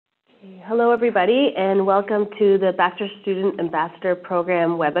Hello, everybody, and welcome to the Baxter Student Ambassador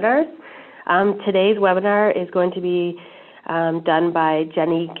Program webinars. Today's webinar is going to be done by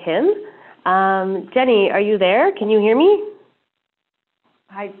Jenny Kim. Jenny, are you there? Can you hear me?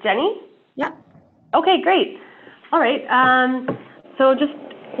 Hi, Jenny? Yeah. Okay, great. All right. So just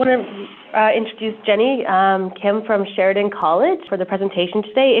want to introduce Jenny Kim from Sheridan College for the presentation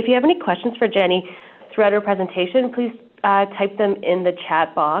today. If you have any questions for Jenny throughout her presentation, please type them in the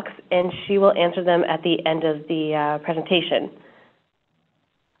chat box, and she will answer them at the end of the presentation.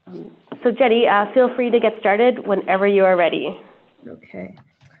 So Jenny, feel free to get started whenever you are ready. Okay.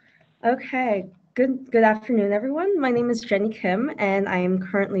 Good afternoon, everyone. My name is Jenny Kim, and I am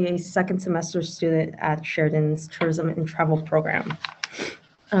currently a second semester student at Sheridan's Tourism and Travel program.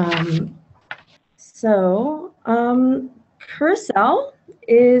 Curacao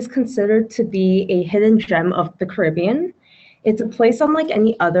is considered to be a hidden gem of the Caribbean. It's a place unlike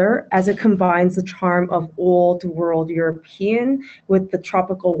any other, as it combines the charm of old world European with the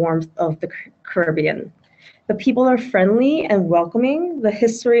tropical warmth of the Caribbean. The people are friendly and welcoming. The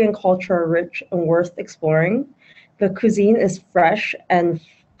history and culture are rich and worth exploring. The cuisine is fresh and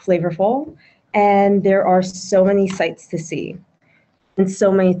flavorful, and there are so many sights to see and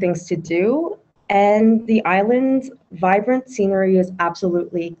so many things to do. And the island's vibrant scenery is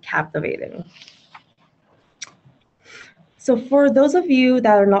absolutely captivating. So for those of you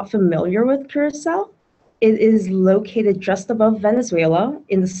that are not familiar with Curacao, it is located just above Venezuela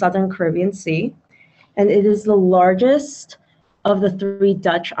in the southern Caribbean Sea, and it is the largest of the 3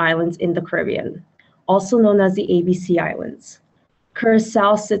 Dutch islands in the Caribbean, also known as the ABC Islands.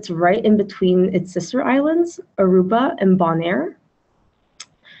 Curacao sits right in between its sister islands, Aruba and Bonaire.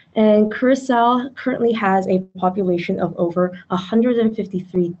 And Curacao currently has a population of over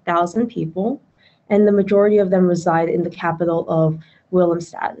 153,000 people, and the majority of them reside in the capital of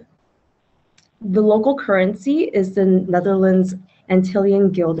Willemstad. The local currency is the Netherlands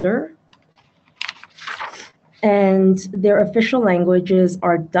Antillean guilder, and their official languages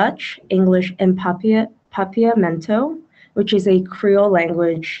are Dutch, English, and Papiamento, which is a Creole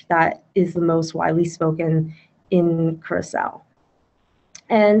language that is the most widely spoken in Curacao.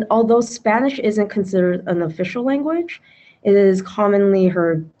 And although Spanish isn't considered an official language, it is commonly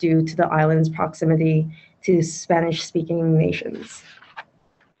heard due to the island's proximity to Spanish-speaking nations.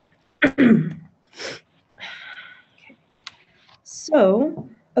 So,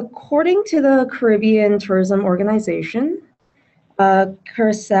 according to the Caribbean Tourism Organization,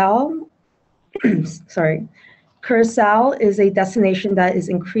 Curacao is a destination that is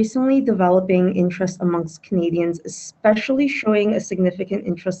increasingly developing interest amongst Canadians, especially showing a significant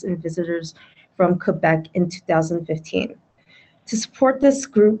interest in visitors from Quebec in 2015. To support this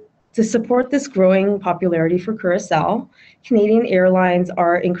growing popularity for Curacao, Canadian airlines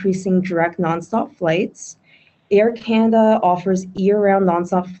are increasing direct nonstop flights. Air Canada offers year-round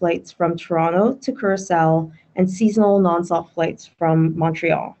nonstop flights from Toronto to Curacao and seasonal nonstop flights from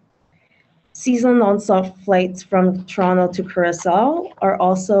Montreal. Seasonal nonstop flights from Toronto to Curacao are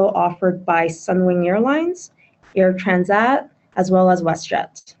also offered by Sunwing Airlines, Air Transat, as well as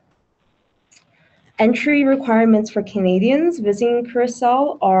WestJet. Entry requirements for Canadians visiting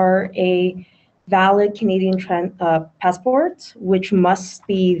Curacao are a valid Canadian passport, which must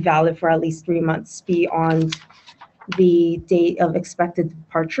be valid for at least 3 months beyond the date of expected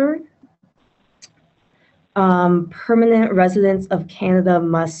departure. Permanent residents of Canada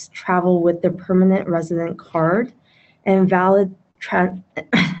must travel with their permanent resident card and valid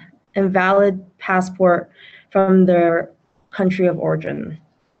passport from their country of origin.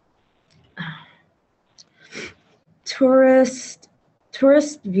 Tourist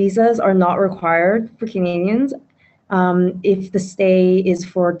visas are not required for Canadians if the stay is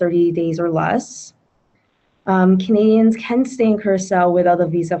for 30 days or less. Canadians can stay in Curacao without a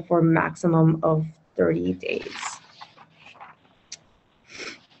visa for a maximum of 30 days.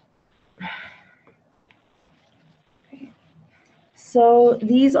 Okay. So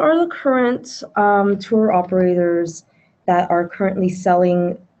these are the current tour operators that are currently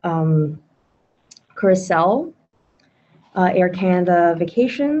selling Curacao. Air Canada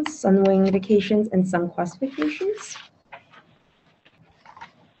Vacations, Sunwing Vacations, and SunQuest Vacations.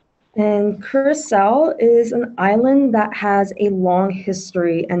 And Curacao is an island that has a long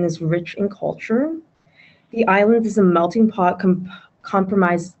history and is rich in culture. The island is a melting pot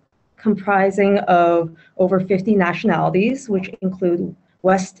comprising of over 50 nationalities, which include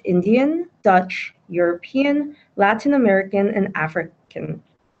West Indian, Dutch, European, Latin American, and African.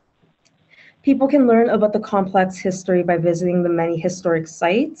 People can learn about the complex history by visiting the many historic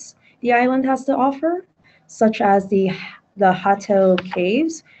sites the island has to offer, such as the Hato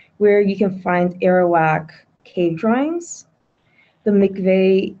Caves, where you can find Arawak cave drawings, the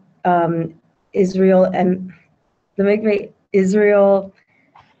Mikveh Israel and the Mikveh Israel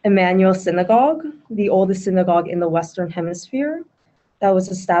Emmanuel Synagogue, the oldest synagogue in the Western Hemisphere, that was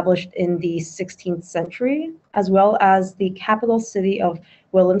established in the 16th century, as well as the capital city of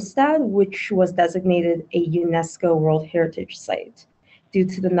Willemstad, which was designated a UNESCO World Heritage Site due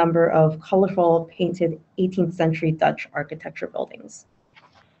to the number of colorful painted 18th century Dutch architecture buildings.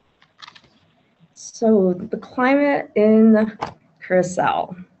 So the climate in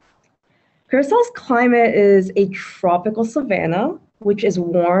Curaçao. Curaçao's climate is a tropical savanna, which is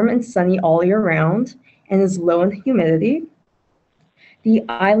warm and sunny all year round and is low in humidity. The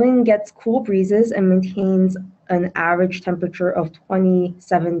island gets cool breezes and maintains an average temperature of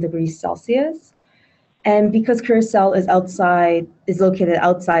 27 degrees Celsius. And because Curaçao is located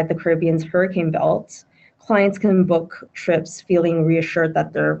outside the Caribbean's hurricane belt, clients can book trips feeling reassured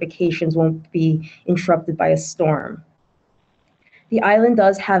that their vacations won't be interrupted by a storm. The island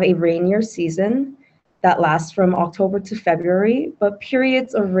does have a rainier season that lasts from October to February, but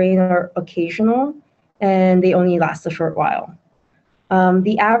periods of rain are occasional and they only last a short while.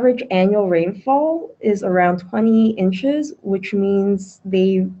 The average annual rainfall is around 20 inches, which means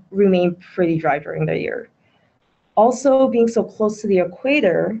they remain pretty dry during the year. Also, being so close to the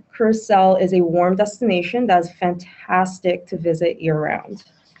equator, Curaçao is a warm destination that is fantastic to visit year-round.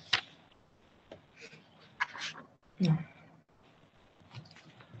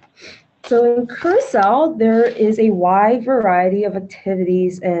 So in Curaçao, there is a wide variety of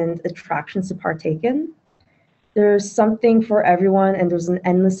activities and attractions to partake in. There's something for everyone, and there's an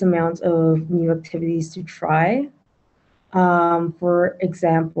endless amount of new activities to try. For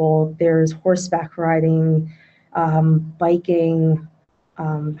example, there's horseback riding, biking,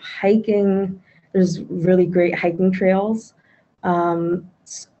 hiking. There's really great hiking trails, underwater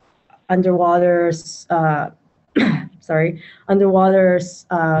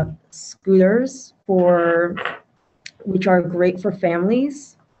scooters which are great for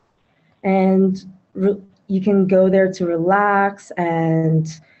families, and you can go there to relax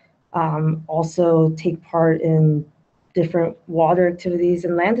and also take part in different water activities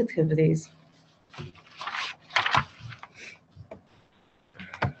and land activities.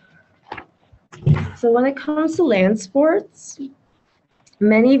 So when it comes to land sports,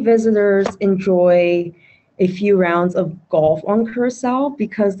 many visitors enjoy a few rounds of golf on Curaçao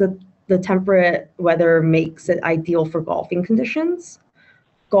because the temperate weather makes it ideal for golfing conditions.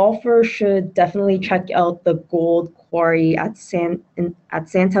 Golfers should definitely check out the Gold Quarry at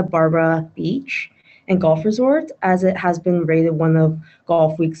Santa Barbara Beach and Golf Resort, as it has been rated one of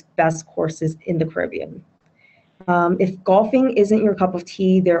Golf Week's best courses in the Caribbean. If golfing isn't your cup of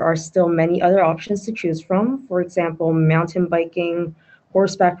tea, there are still many other options to choose from. For example, mountain biking,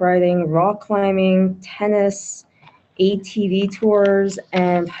 horseback riding, rock climbing, tennis, ATV tours,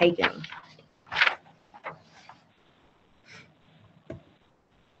 and hiking.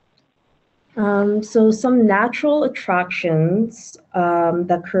 So some natural attractions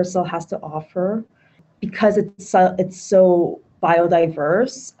that Curaçao has to offer, because it's so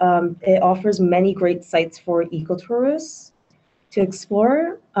biodiverse, it offers many great sites for ecotourists to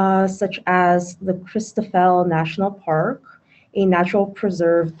explore, such as the Christoffel National Park, a natural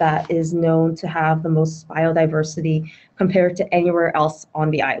preserve that is known to have the most biodiversity compared to anywhere else on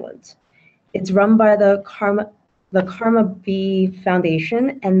the island. It's run by the Karma Bee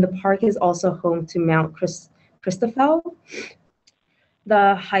Foundation, and the park is also home to Mount Christoffel,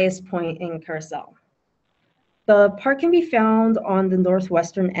 the highest point in Curaçao. The park can be found on the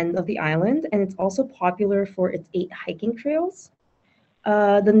northwestern end of the island, and it's also popular for its 8 hiking trails.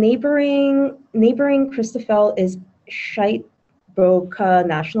 The neighboring Christoffel is Shite Boca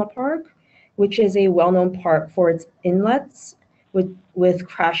National Park, which is a well-known park for its inlets with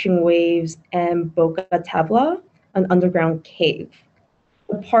crashing waves, and Boca Tabla, an underground cave.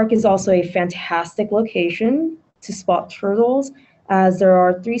 The park is also a fantastic location to spot turtles, as there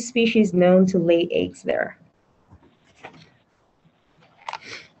are 3 species known to lay eggs there.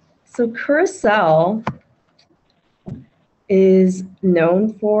 So Curaçao is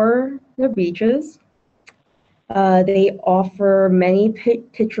known for their beaches. They offer many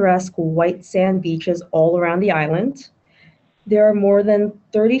picturesque white sand beaches all around the island. There are more than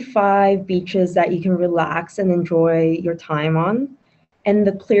 35 beaches that you can relax and enjoy your time on. And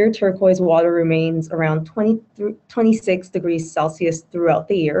the clear turquoise water remains around 26 degrees Celsius throughout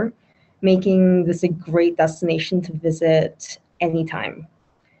the year, making this a great destination to visit anytime.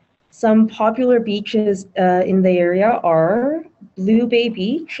 Some popular beaches in the area are Blue Bay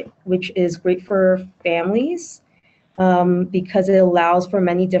Beach, which is great for families. because it allows for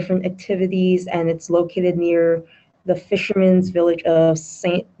many different activities, and it's located near the fishermen's village of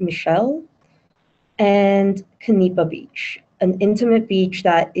Saint Michel and Canepa Beach, an intimate beach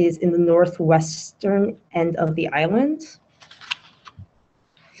that is in the northwestern end of the island.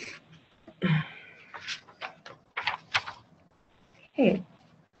 Okay,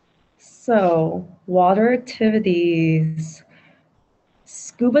 so water activities.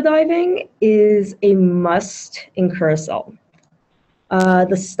 Scuba diving is a must in Curacao.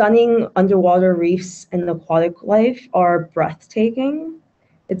 The stunning underwater reefs and aquatic life are breathtaking.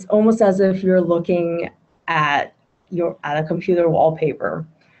 It's almost as if you're looking at a computer wallpaper.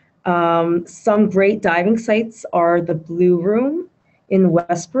 Some great diving sites are the Blue Room in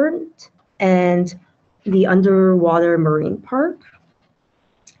Westport and the Underwater Marine Park.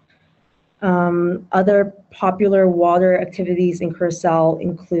 Other popular water activities in Curacao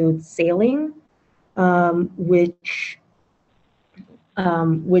include sailing,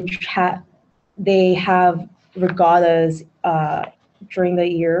 they have regattas during the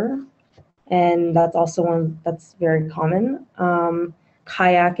year, and that's also one that's very common.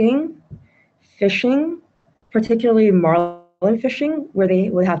 Kayaking, fishing, particularly marlin fishing, where they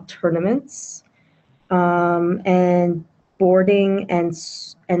would have tournaments, and boarding and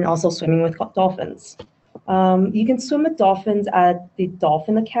also swimming with dolphins. You can swim with dolphins at the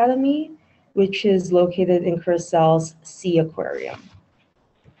Dolphin Academy, which is located in Curaçao's Sea Aquarium.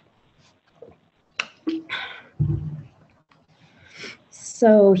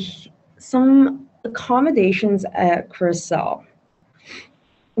 So some accommodations at Curacao.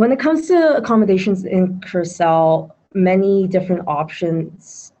 When it comes to accommodations in Curacao, many different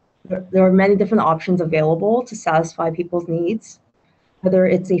options. There are many different options available to satisfy people's needs, whether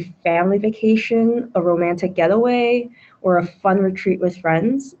it's a family vacation, a romantic getaway, or a fun retreat with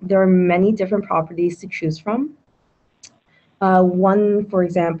friends. There are many different properties to choose from. One, for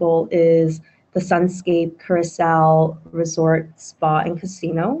example, is the Sunscape Curacao Resort Spa and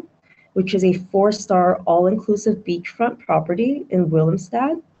Casino, which is a 4-star all-inclusive beachfront property in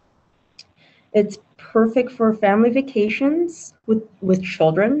Willemstad. It's perfect for family vacations with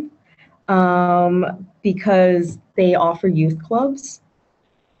children because they offer youth clubs.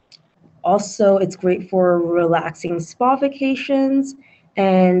 Also, it's great for relaxing spa vacations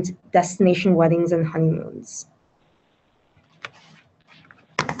and destination weddings and honeymoons.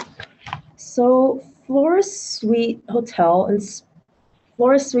 So Flora Suite Hotel,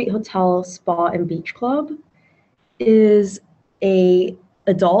 Spa and Beach Club is a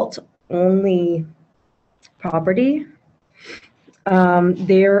adult-only property.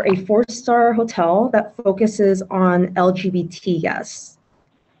 They're a 4-star hotel that focuses on LGBT guests,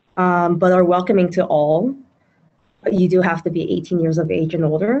 but are welcoming to all. You do have to be 18 years of age and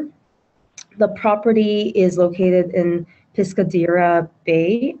older. The property is located in Piscadera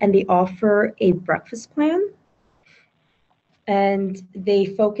Bay, and they offer a breakfast plan, and they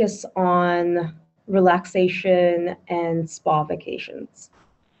focus on relaxation and spa vacations.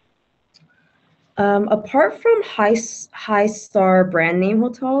 Apart from high-star brand name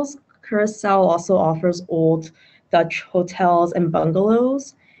hotels, Curacao also offers old Dutch hotels and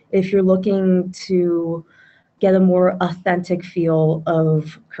bungalows if you're looking to get a more authentic feel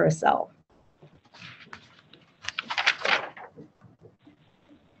of Curacao.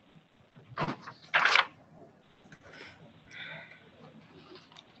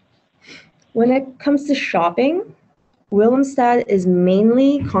 When it comes to shopping, Willemstad is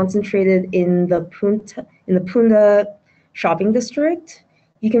mainly concentrated in the Punda shopping district.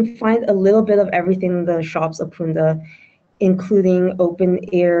 You can find a little bit of everything in the shops of Punda, including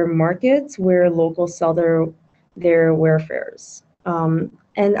open-air markets where locals sell their warefares, and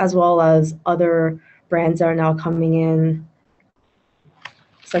as well as other brands that are now coming in,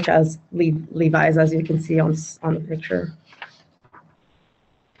 such as Levi's, as you can see on the picture.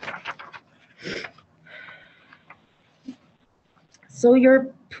 So your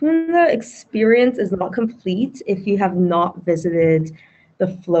Punda experience is not complete if you have not visited the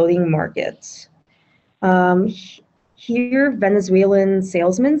floating market. Here, Venezuelan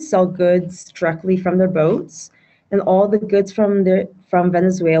salesmen sell goods directly from their boats, and all the goods from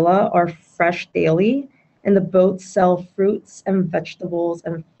Venezuela are fresh daily, and the boats sell fruits and vegetables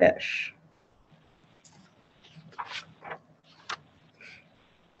and fish.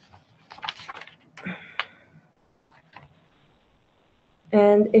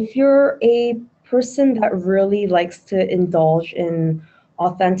 And if you're a person that really likes to indulge in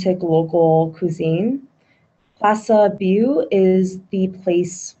authentic local cuisine, Plaza View is the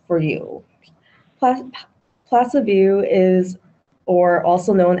place for you. Plaza View is or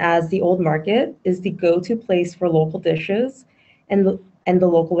also known as the Old Market, is the go-to place for local dishes and the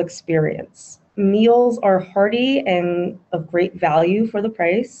local experience. Meals are hearty and of great value for the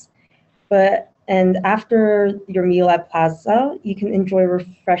price, and after your meal at Plaza, you can enjoy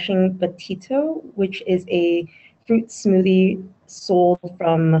refreshing batito, which is a fruit smoothie sold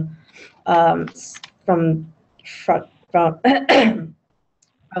um, from from,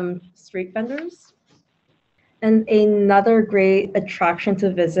 from street vendors. And another great attraction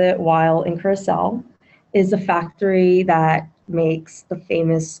to visit while in Curacao is the factory that makes the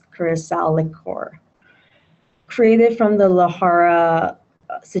famous Curacao liqueur. Created from the Lahara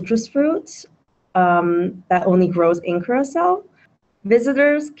citrus fruit that only grows in Curacao,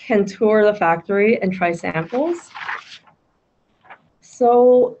 visitors can tour the factory and try samples.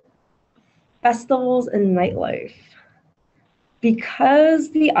 So, festivals and nightlife. Because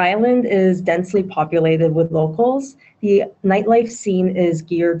the island is densely populated with locals, the nightlife scene is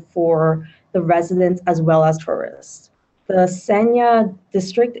geared for the residents as well as tourists. The Sanya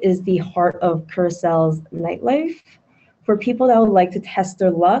district is the heart of Curaçao's nightlife. For people that would like to test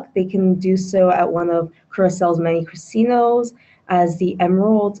their luck, they can do so at one of Curaçao's many casinos, as the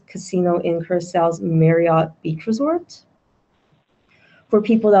Emerald Casino in Curaçao's Marriott Beach Resort. For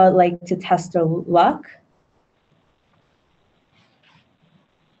people that would like to test their luck,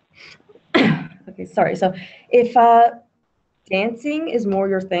 okay, sorry. So if dancing is more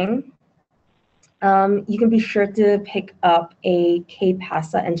your thing, you can be sure to pick up a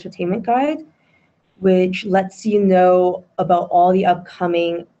K-Pasa entertainment guide, which lets you know about all the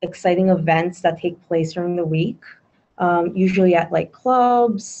upcoming exciting events that take place during the week, usually at like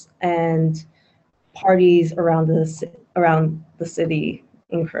clubs and parties around the city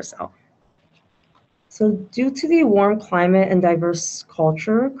in Curacao. So due to the warm climate and diverse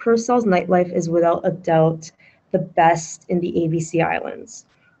culture, Curaçao's nightlife is without a doubt the best in the ABC Islands.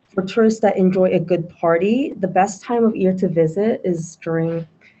 For tourists that enjoy a good party, the best time of year to visit is during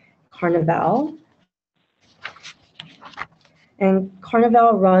Carnival. And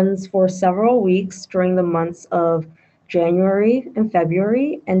Carnival runs for several weeks during the months of January and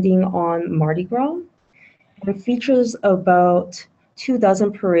February, ending on Mardi Gras, and features about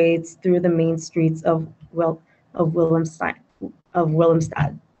 24 parades through the main streets of Willemstad.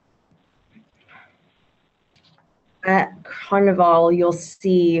 At Carnival, you'll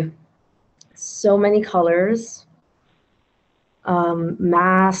see so many colors,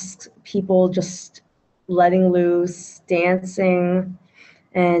 masks, people just letting loose, dancing,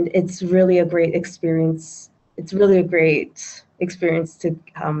 and it's really a great experience. It's really a great experience to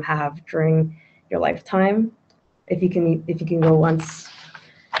have during your lifetime, if you can go once,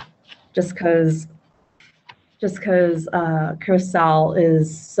 just because Curacao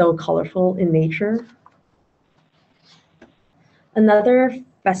is so colorful in nature. Another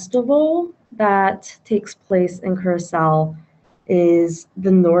festival that takes place in Curacao is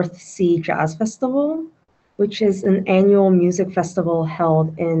the North Sea Jazz Festival, which is an annual music festival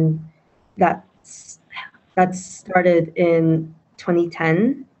held that started in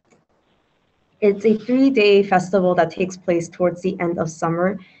 2010. It's a 3-day festival that takes place towards the end of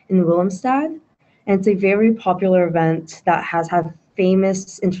summer in Willemstad, and it's a very popular event that has had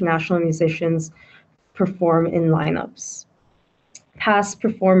famous international musicians perform in lineups. Past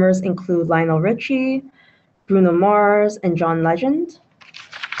performers include Lionel Richie, Bruno Mars, and John Legend.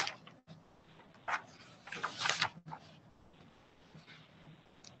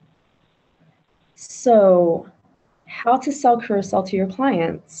 So, how to sell Curacao to your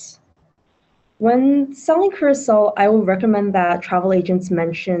clients? When selling Curacao, I will recommend that travel agents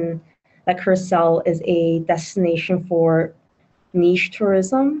mention that Curacao is a destination for niche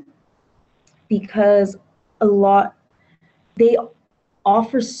tourism, because they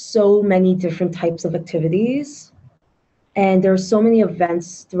offer so many different types of activities, and there are so many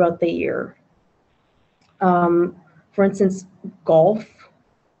events throughout the year. For instance, golf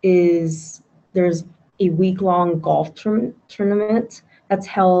there's a week-long golf tournament that's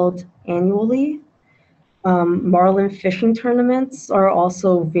held annually. Marlin fishing tournaments are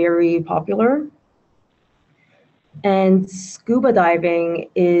also very popular. And scuba diving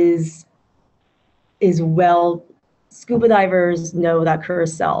scuba divers know that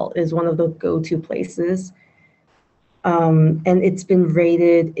Curacao is one of the go-to places. And it's been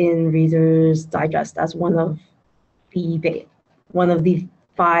rated in Reader's Digest as one of the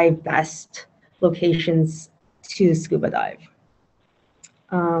 5 best locations to scuba dive.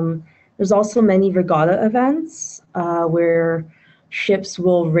 There's also many regatta events where ships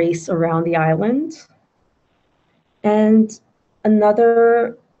will race around the island. And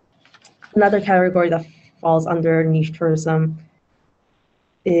another category that falls under niche tourism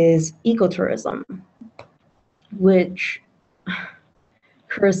is ecotourism, which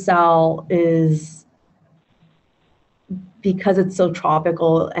Curacao is, because it's so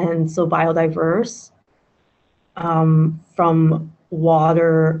tropical and so biodiverse, from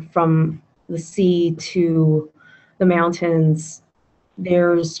water, from the sea to the mountains,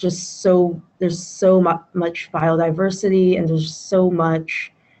 there's so much biodiversity, and there's so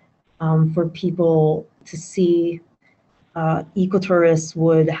much for people to see. Ecotourists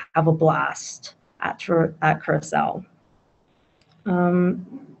would have a blast at Curacao.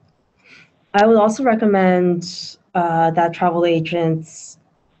 I would also recommend that travel agents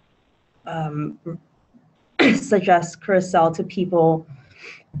suggest Curacao to people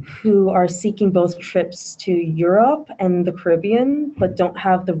who are seeking both trips to Europe and the Caribbean, but don't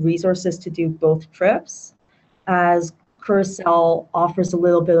have the resources to do both trips, as Curacao offers a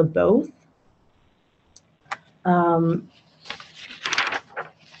little bit of both.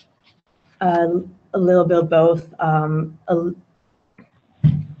 A little bit of both,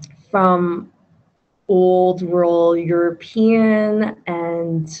 from old rural European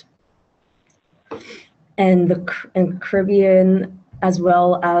and Caribbean, as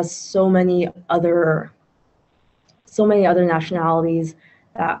well as so many other nationalities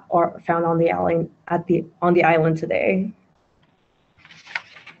that are found on the island today.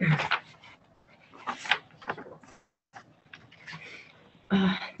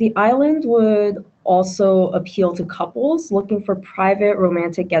 The island would also appeal to couples looking for private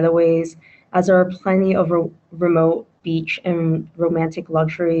romantic getaways, as there are plenty of remote beach and romantic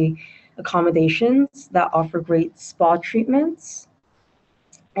luxury accommodations that offer great spa treatments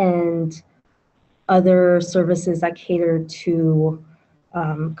and other services that cater to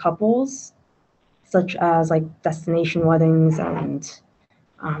couples, such as like destination weddings and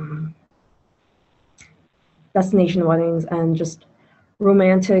just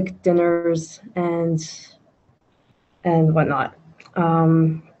romantic dinners and whatnot.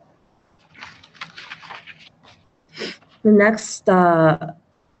 The next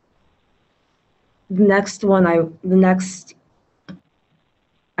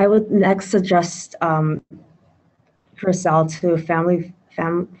I would next suggest Curacao to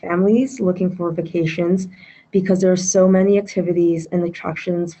families looking for vacations, because there are so many activities and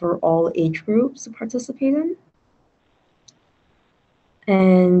attractions for all age groups to participate in.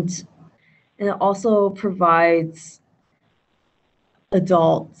 And it also provides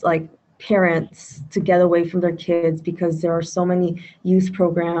adults, like parents, to get away from their kids, because there are so many youth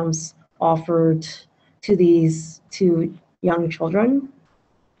programs offered to young children.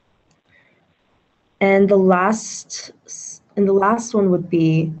 And the last one would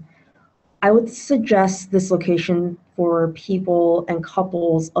be, I would suggest this location for people and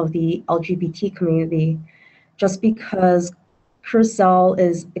couples of the LGBT community, just because Curacao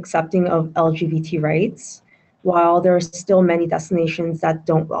is accepting of LGBT rights, while there are still many destinations that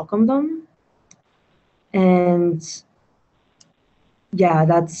don't welcome them. And yeah,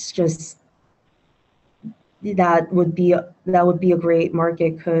 that would be a great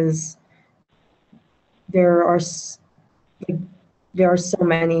market, because there are so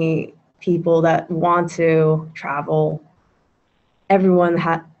many people that want to travel. A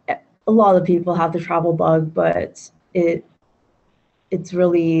lot of people have the travel bug, but it's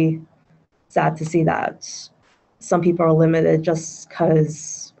really sad to see that some people are limited just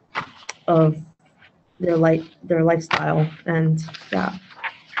because of their lifestyle. And yeah.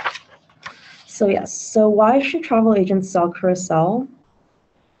 So yes, so why should travel agents sell Curacao?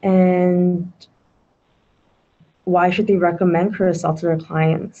 And why should they recommend Curacao to their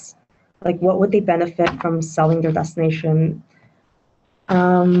clients? Like, what would they benefit from selling their destination?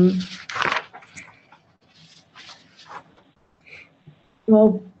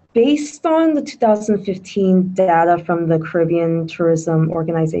 Well, based on the 2015 data from the Caribbean Tourism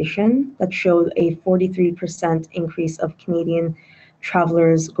Organization that showed a 43% increase of Canadian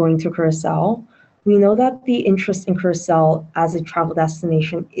travelers going to Curacao, we know that the interest in Curacao as a travel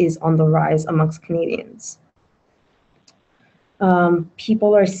destination is on the rise amongst Canadians.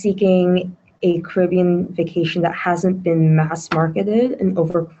 People are seeking a Caribbean vacation that hasn't been mass marketed and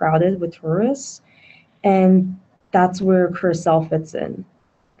overcrowded with tourists, and that's where Curacao fits in.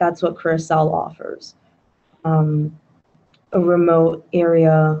 That's what Curacao offers. A remote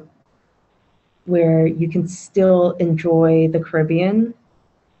area where you can still enjoy the Caribbean,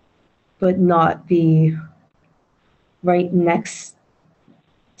 but not be right next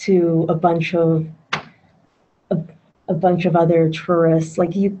to a bunch of other tourists.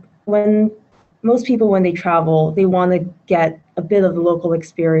 Like, when most people, when they travel, they want to get a bit of the local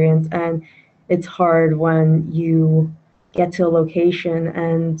experience, and it's hard when you get to a location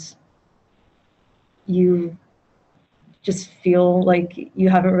and you just feel like you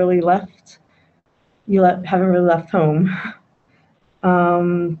haven't really left home.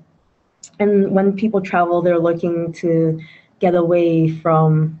 And when people travel, they're looking to get away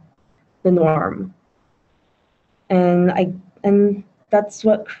from the norm. And that's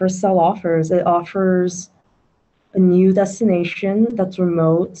what Curacao offers. It offers a new destination that's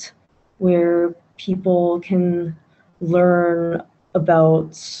remote, where people can learn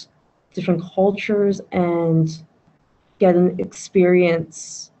about different cultures and get an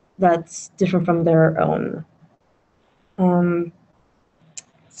experience that's different from their own.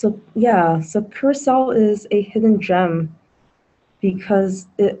 So Curacao is a hidden gem because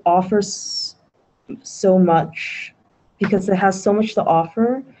it offers so much, because it has so much to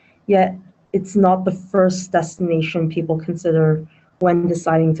offer, yet it's not the first destination people consider when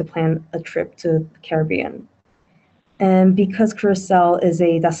deciding to plan a trip to the Caribbean. And because Curacao is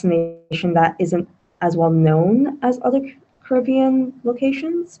a destination that isn't as well known as other Caribbean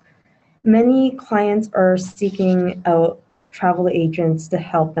locations, many clients are seeking out travel agents to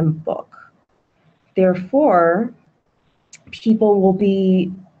help them book. Therefore, people will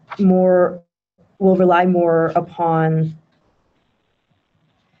rely more upon,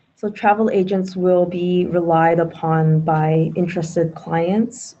 so travel agents will be relied upon by interested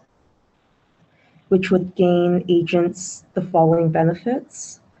clients, which would gain agents the following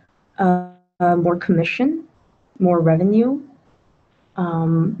benefits: more commission, more revenue,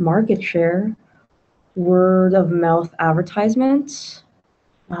 market share, word of mouth advertisement,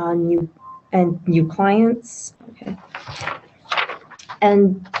 new clients. Okay.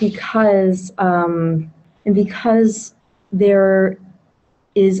 And because there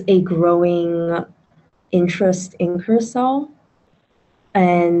is a growing interest in Curacao,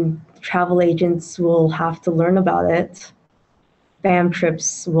 and travel agents will have to learn about it, fam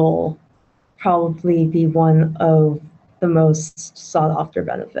trips will probably be one of the most sought after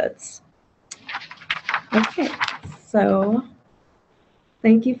benefits. Okay, so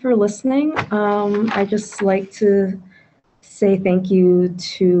thank you for listening. I just like to say thank you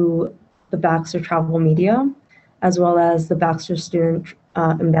to the Baxter Travel Media, as well as the Baxter Student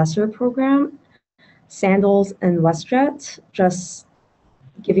Ambassador Program, Sandals, and WestJet, just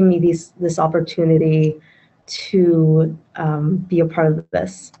giving me this opportunity to be a part of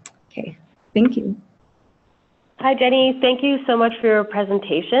this. Okay, thank you. Hi, Jenny. Thank you so much for your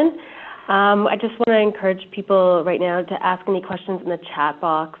presentation. I just want to encourage people right now to ask any questions in the chat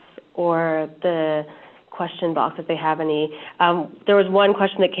box or the question box if they have any. There was one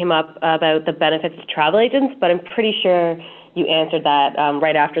question that came up about the benefits to travel agents, but I'm pretty sure you answered that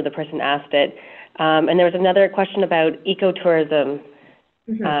right after the person asked it. And there was another question about ecotourism.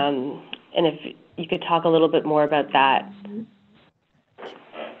 Mm-hmm. And if you could talk a little bit more about that.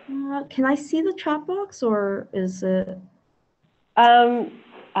 Can I see the chat box, or is it?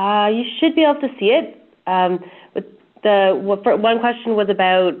 You should be able to see it. One question was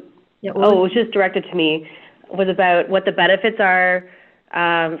about, it was just directed to me, was about what the benefits are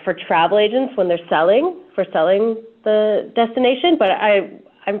for travel agents when they're selling the destination. But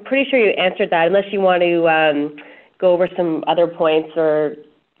I'm pretty sure you answered that, unless you want to go over some other points or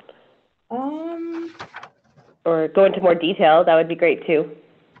go into more detail. That would be great too.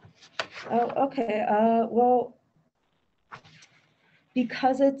 Oh, okay. Well,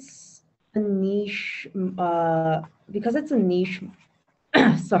 because it's a niche,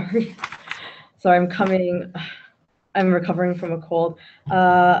 sorry, I'm recovering from a cold.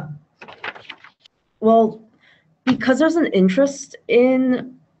 Well, because there's an interest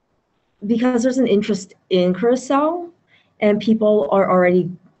in Curacao, and people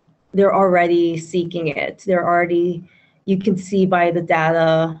they're already seeking it. You can see by the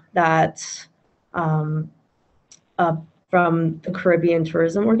data that from the Caribbean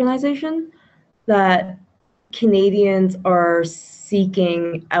Tourism Organization that Canadians are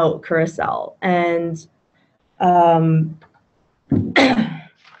seeking out Curacao, and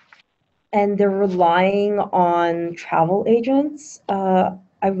and they're relying on travel agents. I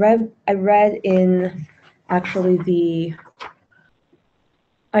read in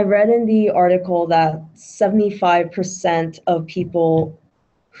the article that 75% of people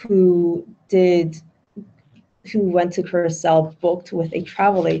who went to Curacao booked with a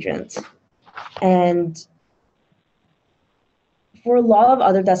travel agent. And for a lot of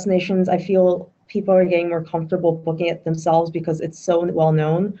other destinations, I feel people are getting more comfortable booking it themselves because it's so well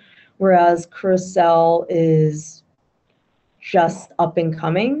known, whereas Curacao is just up and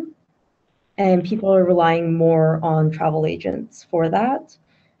coming, and people are relying more on travel agents for that.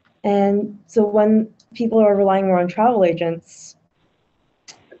 And so when people are relying more on travel agents,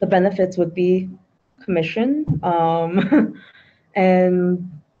 the benefits would be commission,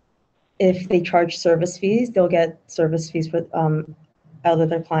 and if they charge service fees, they'll get service fees for out of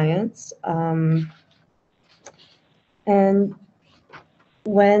their clients. And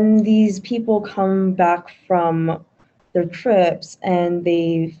when these people come back from their trips and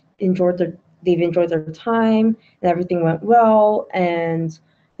they've enjoyed their time and everything went well and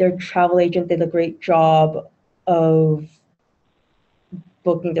their travel agent did a great job of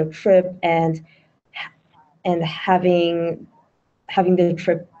booking their trip and having the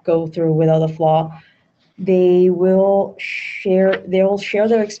trip go through without a flaw, they'll share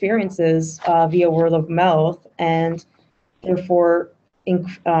their experiences via word of mouth, and therefore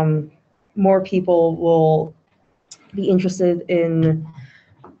more people will be interested in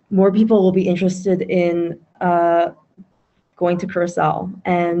going to Curacao,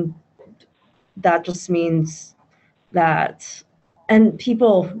 and that just means that, and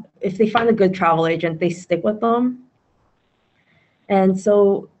people, if they find a good travel agent, they stick with them. And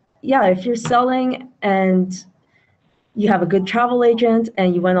so, yeah, if you're selling and you have a good travel agent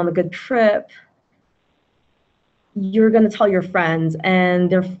and you went on a good trip, you're going to tell your friends,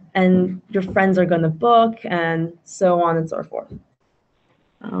 and your friends are going to book, and so on and so forth.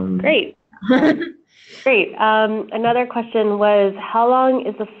 Great. Great. Another question was, how long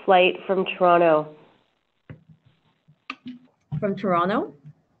is the flight from Toronto? From Toronto?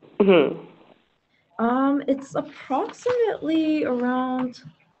 Mm-hmm. It's approximately around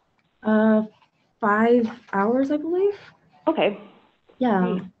 5 hours, I believe. Okay.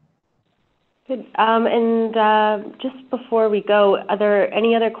 Yeah. Good. And just before we go, are there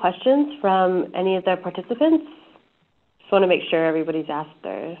any other questions from any of the participants? Just want to make sure everybody's asked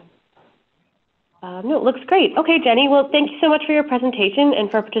their... no, it looks great. Okay, Jenny, well, thank you so much for your presentation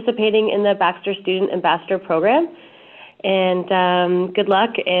and for participating in the Baxter Student Ambassador Program. And good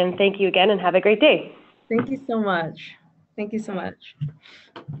luck, and thank you again, and have a great day. Thank you so much. Thank you so much.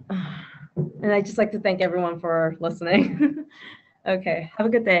 And I'd just like to thank everyone for listening. Okay, have a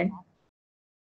good day.